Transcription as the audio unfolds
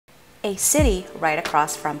a city right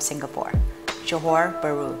across from Singapore, Johor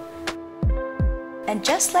Bahru. And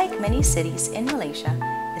just like many cities in Malaysia,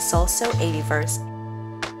 it's also a diverse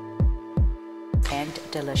and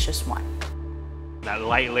delicious one. That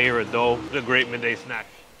light layer of dough is a great midday snack.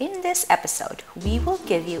 In this episode, we will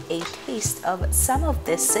give you a taste of some of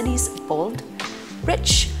this city's bold,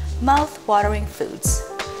 rich, mouth-watering foods.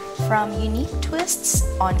 From unique twists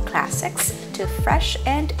on classics to fresh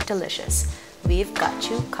and delicious, we've got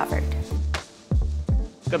you covered.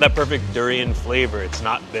 Got that perfect durian flavor. It's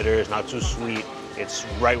not bitter, it's not too sweet. It's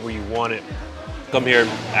right where you want it. Come here,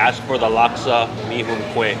 ask for the laksa mi hun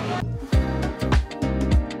kueh.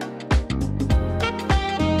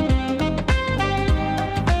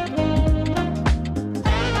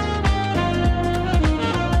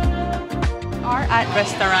 Our at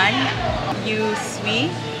restaurant Jumi,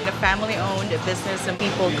 the family-owned business, and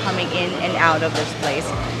people coming in and out of this place,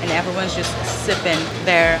 and everyone's just sipping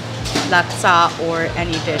their laksa or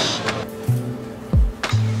any dish.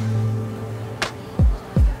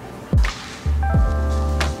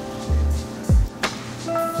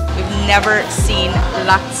 We've never seen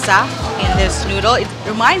laksa in this noodle. It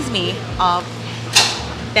reminds me of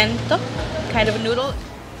tentok kind of a noodle.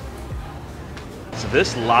 So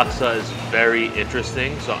this laksa is very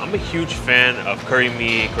interesting. So I'm a huge fan of curry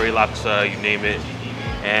mee, curry laksa, you name it.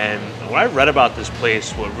 And when I read about this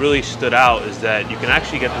place, what really stood out is that you can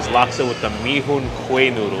actually get this laksa with the mi hun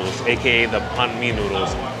kueh noodles, aka the pan mi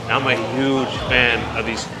noodles. And I'm a huge fan of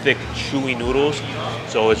these thick, chewy noodles.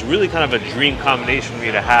 So it's really kind of a dream combination for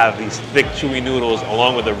me to have these thick, chewy noodles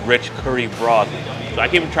along with a rich curry broth. So I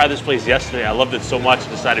came and tried this place yesterday. I loved it so much, I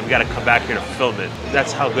decided we gotta come back here to film it.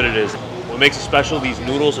 That's how good it is. What makes it special, these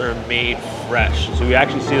noodles are made fresh. So we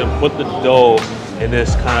actually see them put the dough in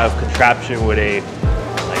this kind of contraption with a,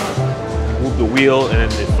 like, move the wheel and then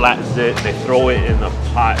it flattens it, and they throw it in the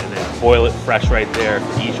pot and then boil it fresh right there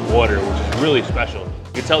for each order, which is really special.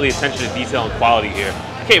 You can tell the attention to detail and quality here.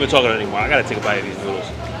 I can't even talk about it anymore. I gotta take a bite of these noodles.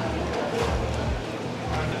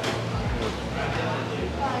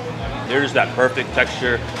 There's that perfect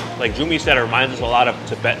texture. Like Jumi said, it reminds us a lot of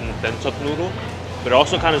Tibetan tentok noodle. But it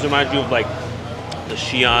also kind of reminds you of like the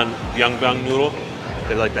Xi'an Biang noodle.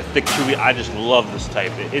 They're like that thick chewy. I just love this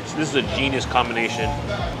type. This is a genius combination.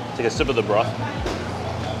 Take a sip of the broth.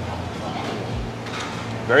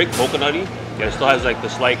 Very coconutty. Yet it still has like the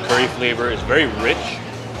slight curry flavor. It's very rich.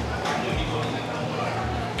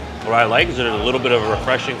 What I like is there's a little bit of a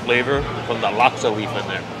refreshing flavor from the laksa leaf in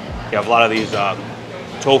there. You have a lot of these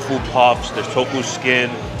tofu puffs. There's tofu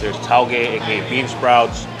skin. There's tauge, aka bean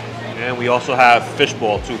sprouts. And we also have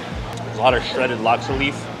fishball too. There's a lot of shredded laksa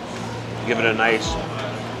leaf. Give it a nice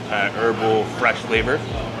herbal, fresh flavor.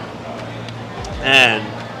 And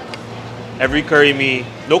every curry mee,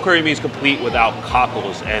 no curry mee is complete without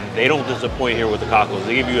cockles, and they don't disappoint here with the cockles.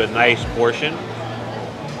 They give you a nice portion.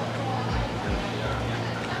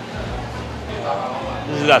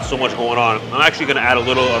 This has got so much going on. I'm actually gonna add a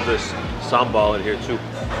little of this sambal in here too.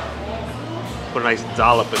 Put a nice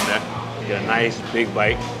dollop in there. Get a nice big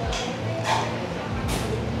bite.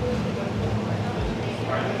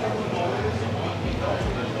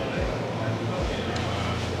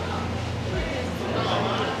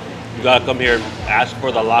 You gotta come here, ask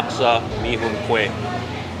for the laksa mi hun kueh.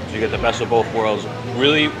 So you get the best of both worlds.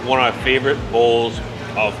 Really one of my favorite bowls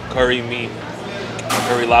of curry mee,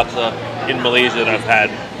 curry laksa in Malaysia that I've had.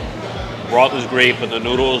 Broth is great, but the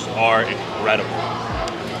noodles are incredible.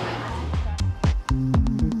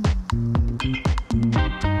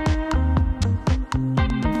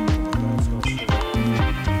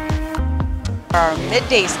 Our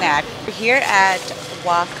midday snack here at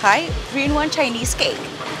Wakai 3-in-1 Chinese cake.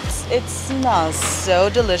 It smells so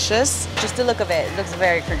delicious. Just the look of it, it looks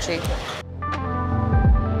very crunchy.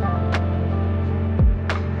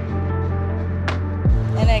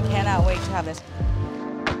 And I cannot wait to have this.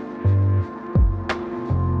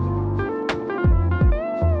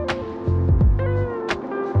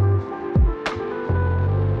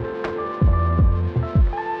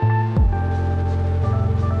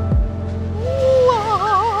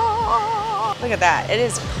 Look at that, it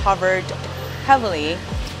is covered heavily.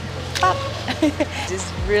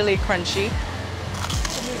 It's really crunchy.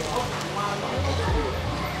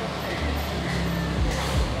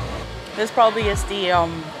 This probably is the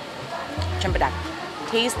chempedak.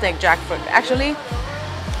 Tastes like jackfruit. Actually,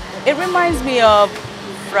 it reminds me of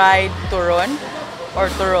fried turon or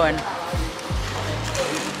turon.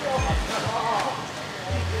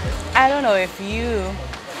 I don't know if you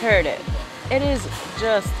heard it. It is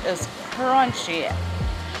just as crunchy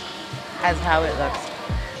as how it looks.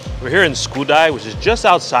 We're here in Skudai, which is just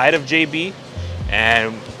outside of JB,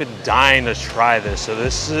 and been dying to try this. So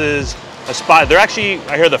this is a spot. They're actually,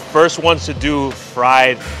 I hear, the first ones to do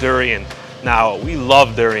fried durian. Now, we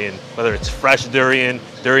love durian, whether it's fresh durian,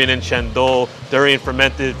 durian in chendol, durian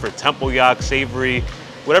fermented for tempoyak, savory,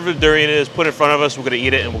 whatever the durian is, put it in front of us, we're gonna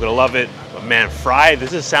eat it and we're gonna love it. But man, fried,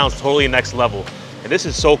 sounds totally next level. And this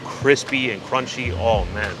is so crispy and crunchy. Oh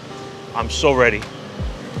man, I'm so ready.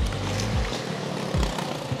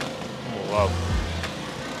 Oh, wow.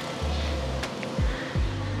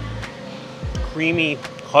 Creamy,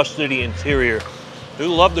 custardy interior. I do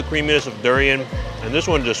love the creaminess of durian. And this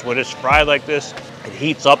one, just when it's fried like this, it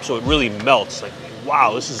heats up so it really melts. Like,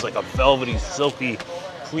 wow, this is like a velvety, silky,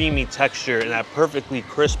 creamy texture and that perfectly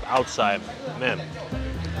crisp outside. Man,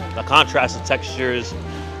 the contrast of textures,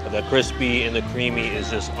 the crispy and the creamy is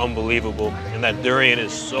just unbelievable. And that durian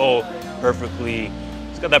is so perfectly,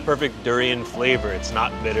 it's got that perfect durian flavor. It's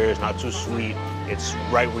not bitter, it's not too sweet. It's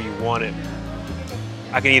right where you want it.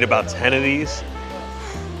 I can eat about 10 of these.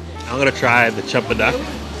 I'm gonna try the champadak.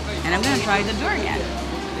 And I'm gonna try the durian.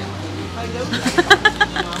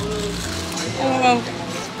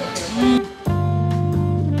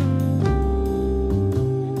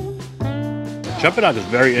 Champadak is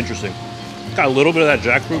very interesting. It's got a little bit of that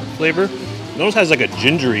jackfruit flavor. It almost has like a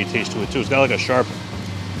gingery taste to it too. It's got like a sharp,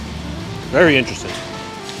 very interesting.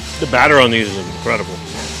 The batter on these is incredible.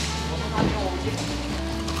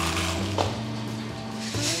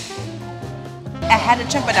 I had a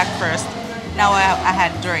champadak first. Now I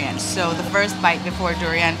had durian. So the first bite before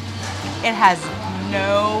durian, it has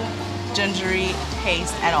no gingery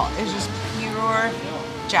taste at all. It's just pure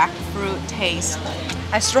jackfruit taste.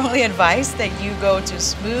 I strongly advise that you go to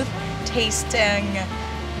smooth tasting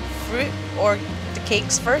fruit or the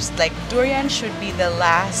cakes first. Like durian should be the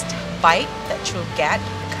last bite that you'll get,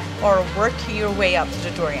 or work your way up to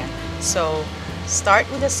the durian. So start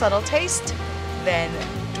with a subtle taste, then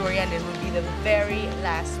durian, it will be the very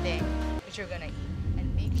last thing that you're gonna eat.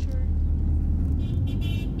 And make sure.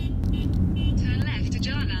 Turn left to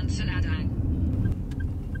Jalan Seladang.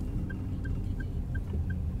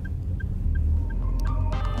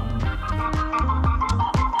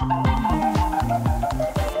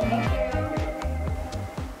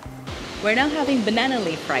 We're now having banana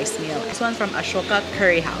leaf rice meal. This one from Ashoka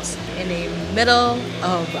Curry House in the middle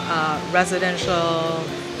of a residential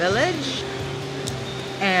village.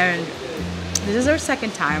 And this is our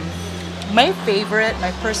second time. My favorite,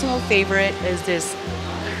 my personal favorite, is this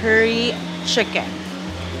curry chicken.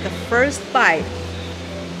 The first bite,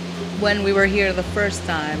 when we were here the first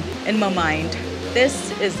time, in my mind,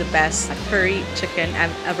 this is the best curry chicken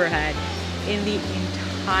I've ever had in the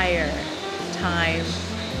entire time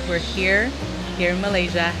we're here in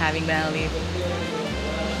Malaysia having banana leaf.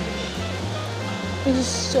 This is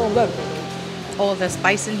so good. All the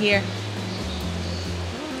spice in here.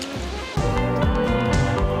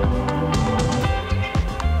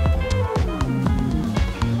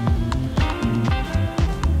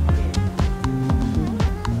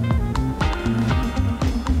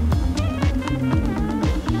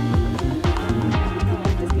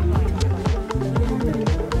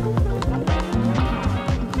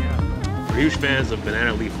 Huge fans of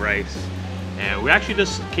banana leaf rice, and we actually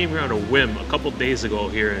just came here on a whim a couple days ago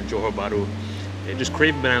here in Johor Bahru and just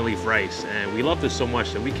craved banana leaf rice, and we loved it so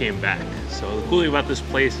much that we came back. So the cool thing about this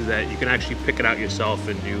place is that you can actually pick it out yourself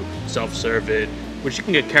and you self-serve it, which you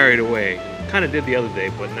can get carried away. Kind of did the other day,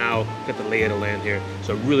 but now got the lay of the land here.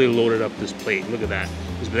 So I really loaded up this plate. Look at that.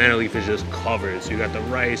 This banana leaf is just covered. So you got the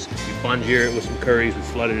rice, we bungee it with some curries, we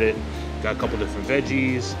flooded it. Got a couple different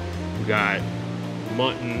veggies. We got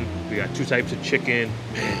mutton, we got 2 types of chicken,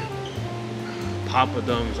 man,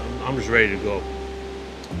 papadums. I'm just ready to go.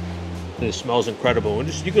 It smells incredible, and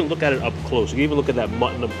just you can look at it up close. You can even look at that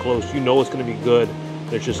mutton up close. You know it's going to be good.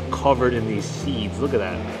 It's just covered in these seeds. Look at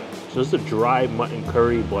that. So it's a dry mutton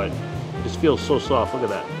curry, but it just feels so soft. Look at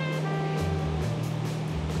that.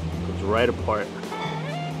 Comes right apart.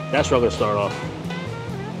 That's where I'm going to start off.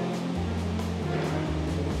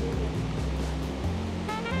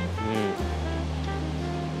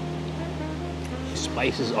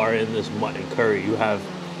 Spices are in this mutton curry. You have,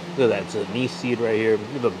 look at that, it's an anise seed right here.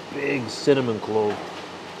 You have a big cinnamon clove.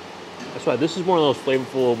 That's why this is one of those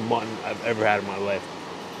flavorful mutton I've ever had in my life.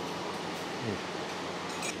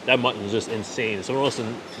 That mutton is just insane. It's one of the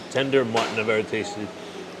most tender mutton I've ever tasted.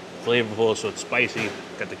 Flavorful, so it's spicy.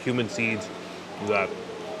 Got the cumin seeds. You got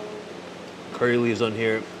curry leaves on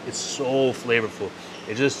here. It's so flavorful.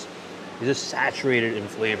 It's just saturated in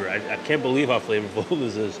flavor. I can't believe how flavorful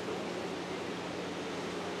this is.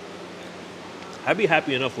 I'd be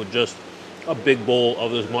happy enough with just a big bowl of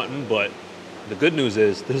this mutton, but the good news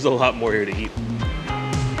is there's a lot more here to eat.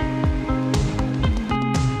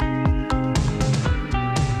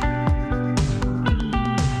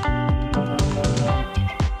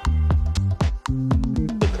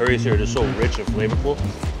 curries here are just so rich and flavorful.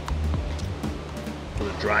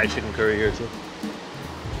 The dry chicken curry here too.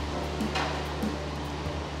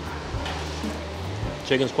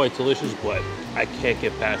 Chicken's quite delicious, but I can't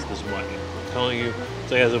get past this mutton. I'm telling you,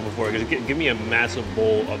 it's like I said before, give me a massive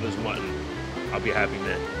bowl of this mutton. I'll be happy,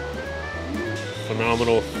 man.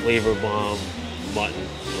 Phenomenal flavor bomb mutton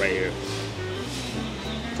right here.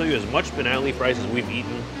 I'll tell you, as much banana leaf rice as we've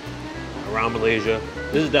eaten around Malaysia,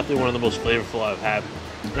 this is definitely one of the most flavorful I've had.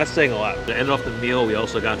 And that's saying a lot. To end off the meal, we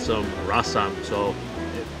also got some rasam. So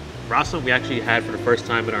rasam we actually had for the first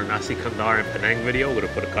time in our nasi kandar and Penang video. We're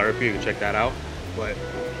gonna put a card up here, you can check that out. But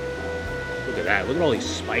look at that, look at all these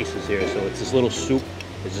spices here. So it's this little soup,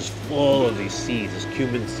 it's just full of these seeds. There's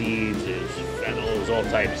cumin seeds, there's fennel, there's all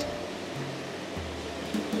types.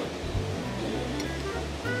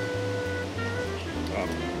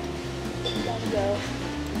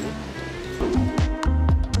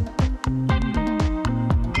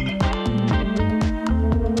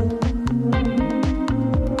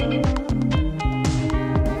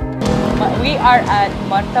 We are at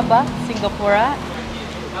Martabak, Singapura.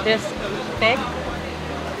 This thick,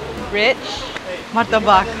 rich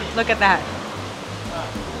martabak. Look at that.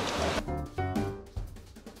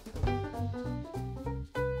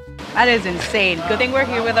 That is insane. Good thing we're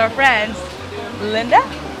here with our friends, Linda,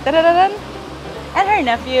 and her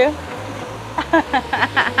nephew.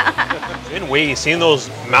 In way, seeing those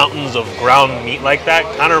mountains of ground meat like that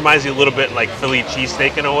kind of reminds you a little bit like Philly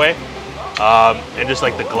cheesesteak in a way. And just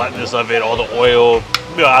like the gluttonous of it, all the oil,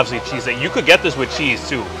 you know, obviously cheesesteak. You could get this with cheese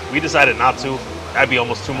too. We decided not to. That'd be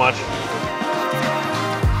almost too much.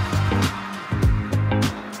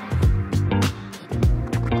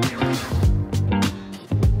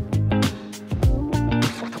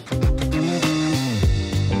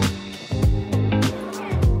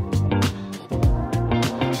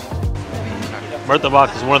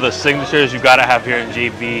 Murtabak is one of the signatures you gotta have here in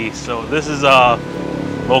JB. So this is a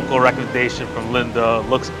local recommendation from Linda.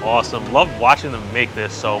 Looks awesome. Love watching them make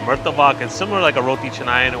this. So murtabak is similar like a roti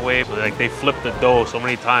canai in a way. So like they flip the dough so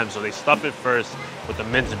many times. So they stuff it first with the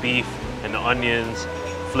minced beef and the onions,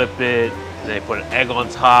 flip it, and they put an egg on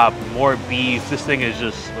top, more beef. This thing is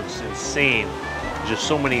just looks insane. Just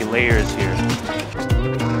so many layers here.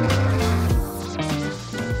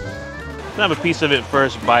 Have a piece of it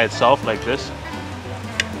first by itself like this.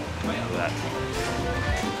 Look at that.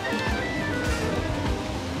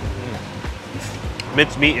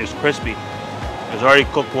 Minced meat is crispy. It's already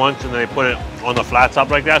cooked once and then they put it on the flat top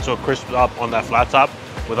like that, so it crisps up on that flat top.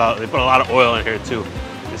 They put a lot of oil in here too.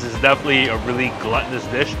 This is definitely a really gluttonous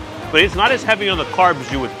dish, but it's not as heavy on the carbs as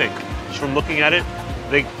you would think. Just from looking at it, I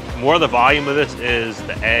think more of the volume of this is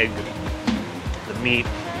the egg, the meat.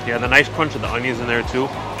 Yeah, the nice crunch of the onions in there too.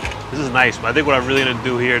 This is nice, but I think what I'm really gonna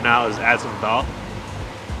do here now is add some dal.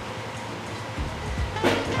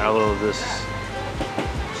 Add a little of this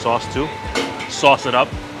sauce too. Sauce it up.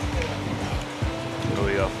 There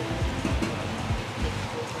we go.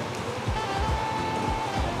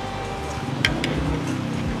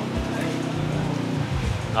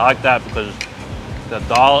 I like that because the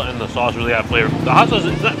dal and the sauce really have flavor. The hot sauce,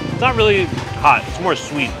 it's not really hot, it's more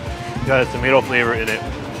sweet. It's got a tomato flavor in it.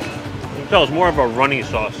 You can tell it's more of a runny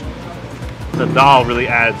sauce. The dal really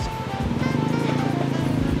adds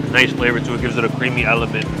a nice flavor to it, gives it a creamy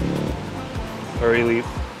element. Curry leaf.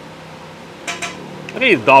 I can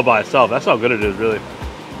eat dal by itself, that's how good it is really.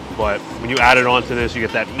 But when you add it onto this, you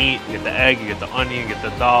get that meat, you get the egg, you get the onion, you get the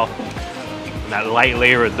dal, and that light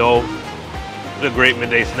layer of dough. It's a great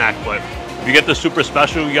midday snack, but if you get the super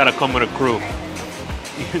special, you gotta come with a crew.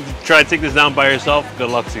 You try to take this down by yourself, good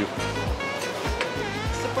luck to you.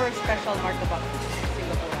 Super special martabak.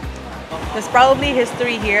 There's probably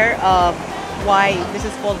history here of why this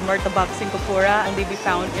is called Murtabak Singapura, only be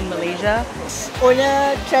found in Malaysia.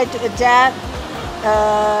 Owner tried to adapt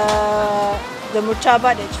the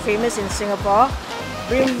murtabak that's famous in Singapore,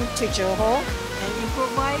 bring to Johor and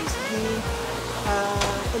improvise,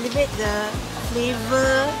 elevate the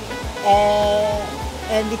flavor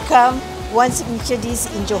and become one signature dish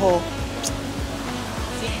in Johor.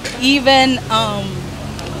 Even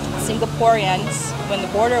Singaporeans, when the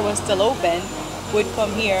border was still open, would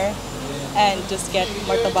come here and just get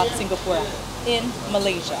Murtabak Singapura in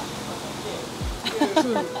Malaysia.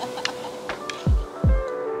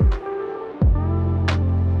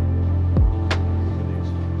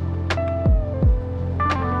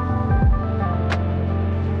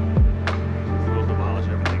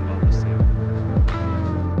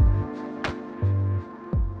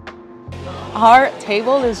 Our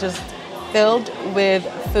table is just filled with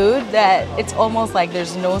food that it's almost like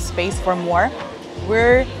there's no space for more.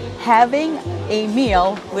 We're having a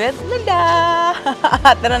meal with Linda.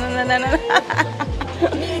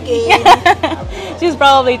 She's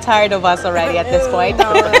probably tired of us already at this point.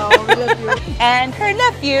 No, we love you. And her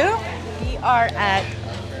nephew. We are at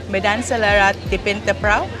Medan Salarat Dipinta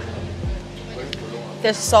Prao.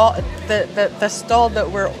 The stall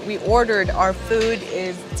that we ordered our food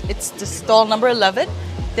it's the stall number 11,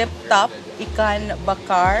 Tip Top Ikan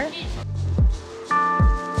Bakar.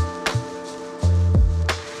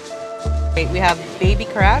 We have baby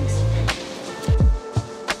crabs.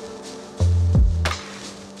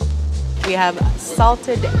 We have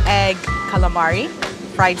salted egg calamari,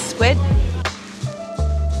 fried squid,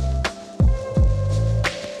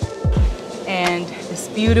 and this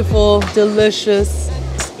beautiful, delicious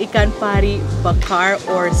ikan pari bakar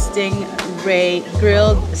or stingray,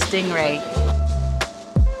 grilled stingray.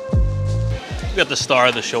 We got the star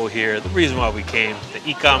of the show here, the reason why we came, the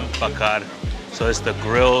ikan bakar. So it's the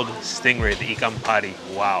grilled stingray, the ikan pari.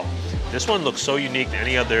 Wow. This one looks so unique to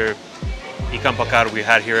any other ikan bakar we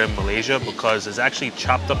had here in Malaysia because it's actually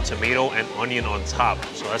chopped up tomato and onion on top.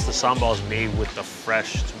 So that's the sambal is made with the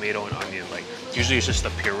fresh tomato and onion. Like usually it's just a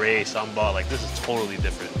puree sambal. Like this is totally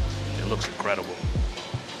different. It looks incredible.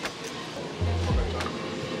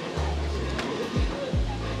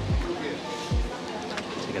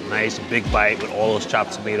 Take a nice big bite with all those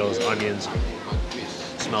chopped tomatoes, onions.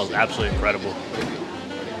 It smells absolutely incredible.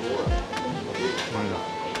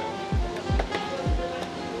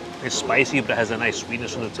 It's spicy, but it has a nice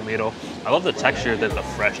sweetness from the tomato. I love the texture that the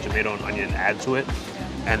fresh tomato and onion add to it.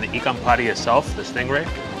 And the ikan pari itself, the stingray,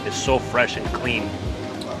 is so fresh and clean.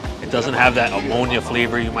 It doesn't have that ammonia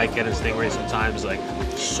flavor you might get in stingray sometimes. Like,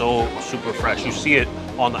 so super fresh. You see it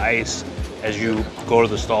on the ice as you go to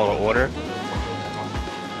the stall to order.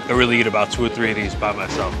 I really eat about 2 or 3 of these by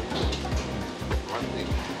myself.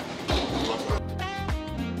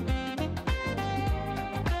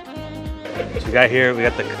 So we got here, we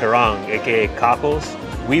got the karang, aka cockles.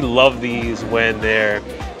 We love these when they're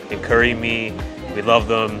in curry mee. We love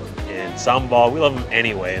them in sambal. We love them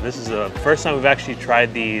anyway. And this is the first time we've actually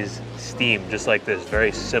tried these steamed, just like this,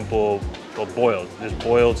 very simple, well, boiled. Just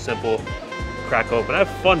boiled, simple, crack open. I have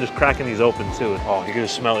fun just cracking these open too. Oh, you can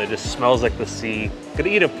just smell it. It just smells like the sea. I'm gonna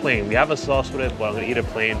eat it plain. We have a sauce with it, but I'm gonna eat it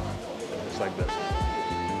plain, just like this.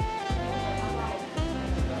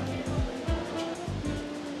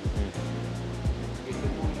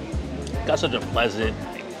 Got such a pleasant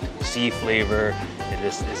sea flavor, and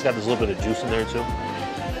it's got this little bit of juice in there too.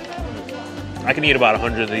 I can eat about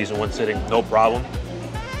 100 of these in one sitting, no problem.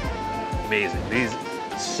 Amazing. These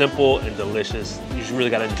simple and delicious. You just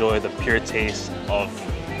really gotta enjoy the pure taste of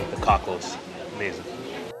the cockles. Amazing.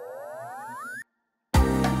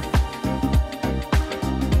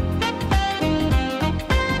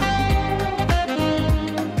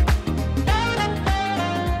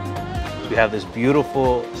 We have this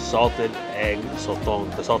beautiful salted egg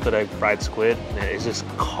sotong, the salted egg fried squid, and it's just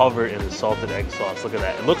covered in the salted egg sauce. Look at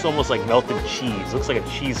that. It looks almost like melted cheese. It looks like a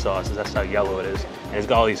cheese sauce. That's how yellow it is. And it's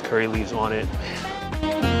got all these curry leaves on it.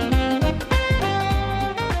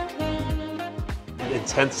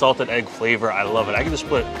 Intense salted egg flavor. I love it. I can just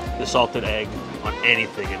put the salted egg on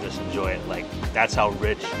anything and just enjoy it. Like, that's how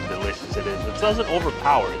rich and delicious it is. It doesn't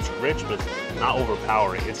overpower. It's rich, but it's not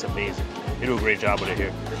overpowering. It's amazing. They do a great job with it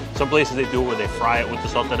here. Some places they do it where they fry it with the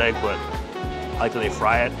salted egg, but I like that they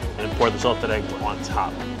fry it and then pour the salted egg on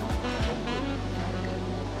top.